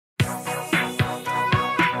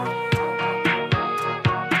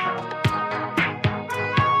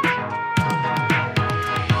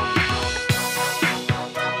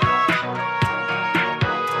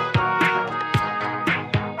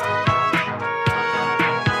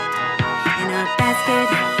basket,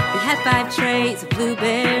 we had 5 trays of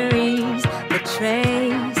blueberries. The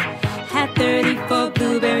trays had 34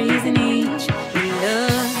 blueberries in each. We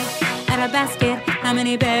looked at our basket, how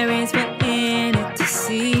many berries were in it to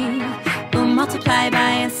see. We'll multiply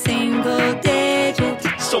by a single digit.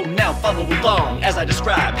 So now follow along as I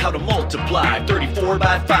describe how to multiply 34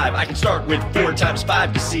 by 5. I can start with 4 times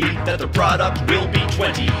 5 to see that the product will be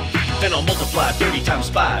 20. Then I'll multiply 30 times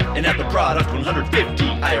 5, and at the product 150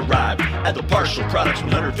 I arrive. At the partial products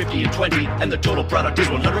 150 and 20, and the total product is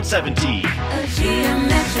 170. A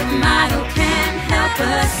geometric model can help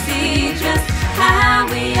us see just how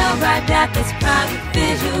we arrived at this product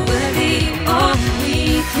visually. Or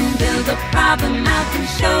we can build a problem out and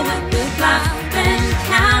show it with blocks, then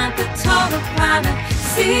count the total product,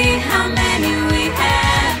 see how many we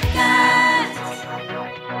have got.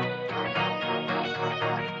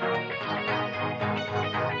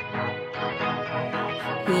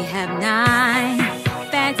 We have 9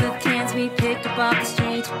 bags of cans we picked up off the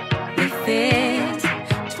street. We fit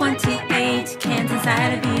 28 cans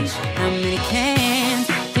inside of each. How many cans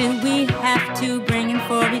did we have to bring in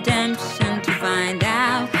for redemption? To find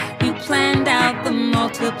out, we planned out the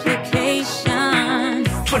multiplication.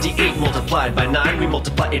 28 multiplied by 9, we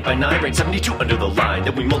multiply 8 by 9, write 72 under the line.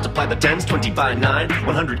 Then we multiply the tens, 20 by 9,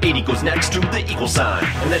 180 goes next to the equal sign.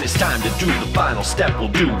 And then it's time to do the final step we'll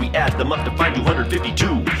do. We add them up to find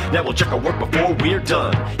 252. Now we'll check our work before we're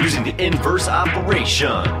done, using the inverse operation.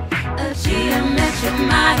 A geometric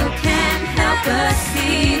model can help us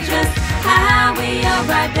see just how we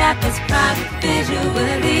arrived at this product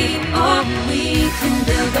visually. Or we can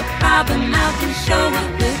build a problem out and show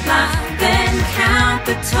it with blocks, then count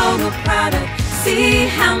the total product, see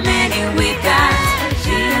how many we got. A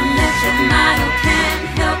geometric model can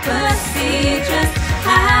help us see just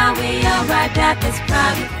how we arrived at this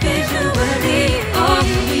product visually. Or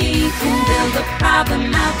we can build a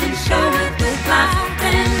problem out and show it with blocks,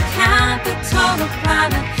 then count the total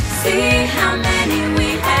product, see how many we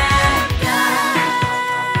have got.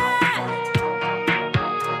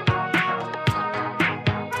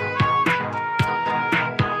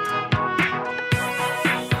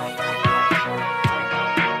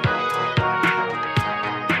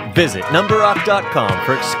 Visit Numberock.com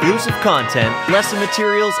for exclusive content, lesson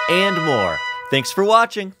materials, and more. Thanks for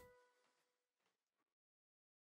watching.